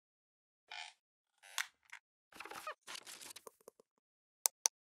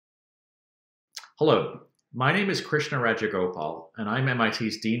Hello, my name is Krishna Rajagopal, and I'm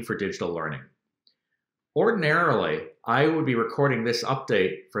MIT's Dean for Digital Learning. Ordinarily, I would be recording this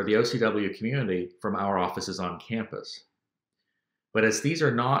update for the OCW community from our offices on campus. But as these are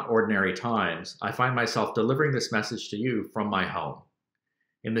not ordinary times, I find myself delivering this message to you from my home.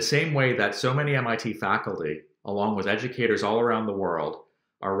 In the same way that so many MIT faculty, along with educators all around the world,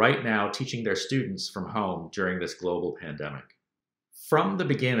 are right now teaching their students from home during this global pandemic. From the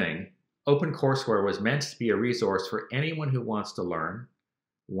beginning, OpenCourseWare was meant to be a resource for anyone who wants to learn,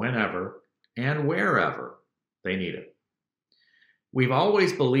 whenever and wherever they need it. We've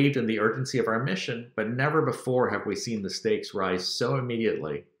always believed in the urgency of our mission, but never before have we seen the stakes rise so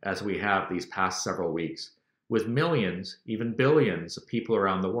immediately as we have these past several weeks, with millions, even billions of people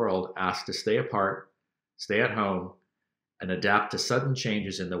around the world asked to stay apart, stay at home, and adapt to sudden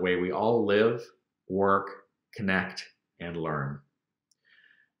changes in the way we all live, work, connect, and learn.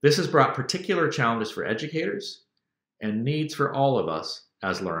 This has brought particular challenges for educators and needs for all of us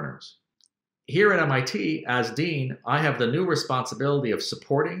as learners. Here at MIT, as Dean, I have the new responsibility of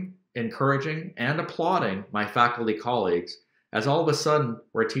supporting, encouraging, and applauding my faculty colleagues as all of a sudden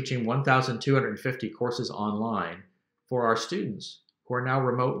we're teaching 1,250 courses online for our students who are now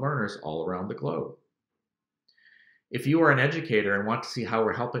remote learners all around the globe. If you are an educator and want to see how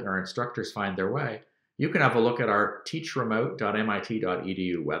we're helping our instructors find their way, you can have a look at our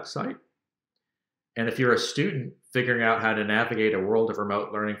teachremote.mit.edu website. And if you're a student figuring out how to navigate a world of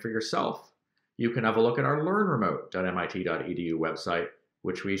remote learning for yourself, you can have a look at our learnremote.mit.edu website,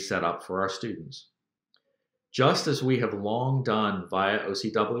 which we set up for our students. Just as we have long done via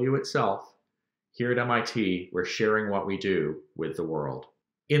OCW itself, here at MIT, we're sharing what we do with the world.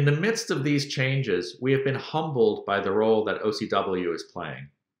 In the midst of these changes, we have been humbled by the role that OCW is playing.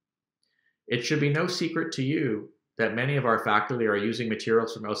 It should be no secret to you that many of our faculty are using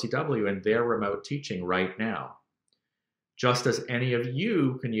materials from OCW in their remote teaching right now, just as any of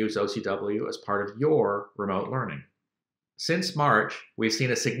you can use OCW as part of your remote learning. Since March, we've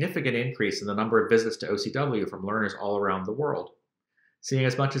seen a significant increase in the number of visits to OCW from learners all around the world, seeing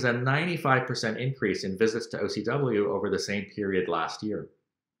as much as a 95% increase in visits to OCW over the same period last year.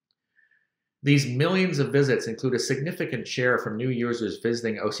 These millions of visits include a significant share from new users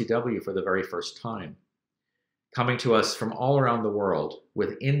visiting OCW for the very first time, coming to us from all around the world,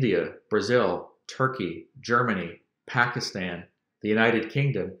 with India, Brazil, Turkey, Germany, Pakistan, the United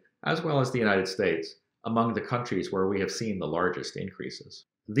Kingdom, as well as the United States, among the countries where we have seen the largest increases.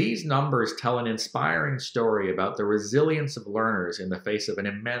 These numbers tell an inspiring story about the resilience of learners in the face of an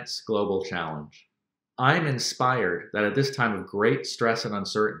immense global challenge. I'm inspired that at this time of great stress and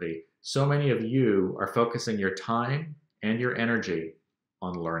uncertainty, so many of you are focusing your time and your energy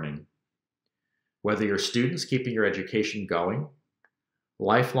on learning. Whether you're students keeping your education going,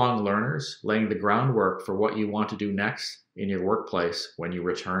 lifelong learners laying the groundwork for what you want to do next in your workplace when you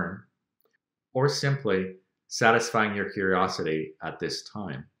return, or simply satisfying your curiosity at this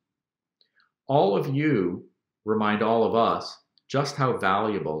time. All of you remind all of us just how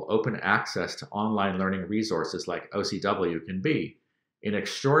valuable open access to online learning resources like OCW can be in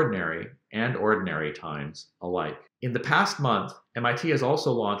extraordinary and ordinary times alike. In the past month, MIT has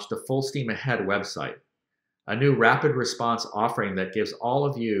also launched a Full Steam Ahead website, a new rapid response offering that gives all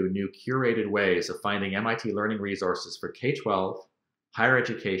of you new curated ways of finding MIT learning resources for K-12, higher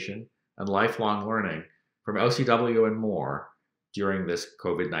education, and lifelong learning from OCW and more during this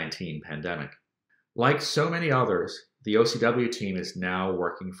COVID-19 pandemic. Like so many others, the OCW team is now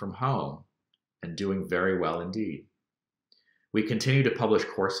working from home and doing very well indeed. We continue to publish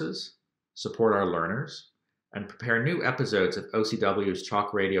courses, support our learners, and prepare new episodes of OCW's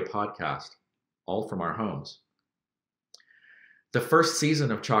Chalk Radio podcast, all from our homes. The first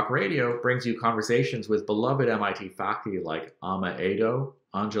season of Chalk Radio brings you conversations with beloved MIT faculty like Ama Ado,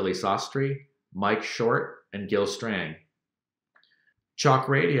 Anjali Sastry, Mike Short, and Gil Strang. Chalk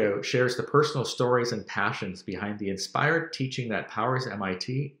Radio shares the personal stories and passions behind the inspired teaching that powers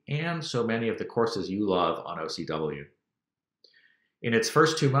MIT and so many of the courses you love on OCW. In its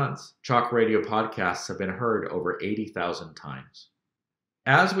first 2 months, Chalk Radio podcasts have been heard over 80,000 times.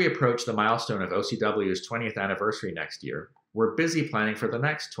 As we approach the milestone of OCW's 20th anniversary next year, we're busy planning for the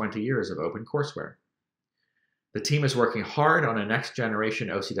next 20 years of OpenCourseWare. The team is working hard on a next-generation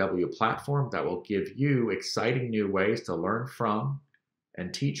OCW platform that will give you exciting new ways to learn from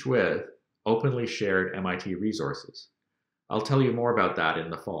and teach with openly shared MIT resources. I'll tell you more about that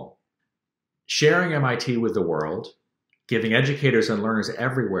in the fall. Sharing MIT with the world, giving educators and learners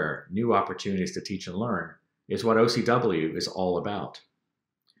everywhere new opportunities to teach and learn, is what OCW is all about.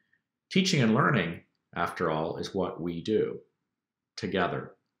 Teaching and learning, after all, is what we do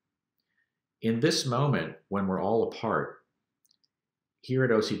together. In this moment, when we're all apart, here at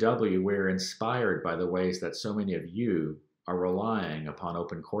OCW, we're inspired by the ways that so many of you are relying upon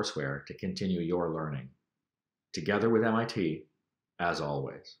OpenCourseWare to continue your learning, together with MIT, as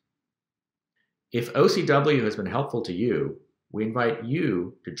always. If OCW has been helpful to you, we invite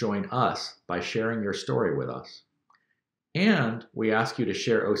you to join us by sharing your story with us. And we ask you to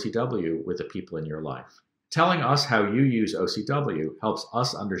share OCW with the people in your life. Telling us how you use OCW helps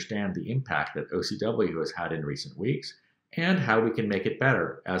us understand the impact that OCW has had in recent weeks and how we can make it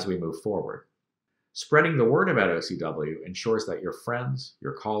better as we move forward. Spreading the word about OCW ensures that your friends,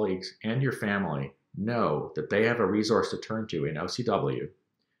 your colleagues, and your family know that they have a resource to turn to in OCW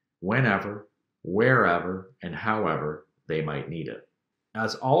whenever, wherever, and however they might need it.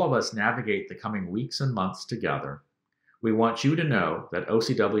 As all of us navigate the coming weeks and months together, we want you to know that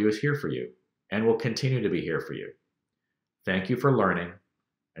OCW is here for you and will continue to be here for you. Thank you for learning,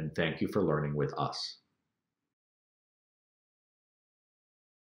 and thank you for learning with us.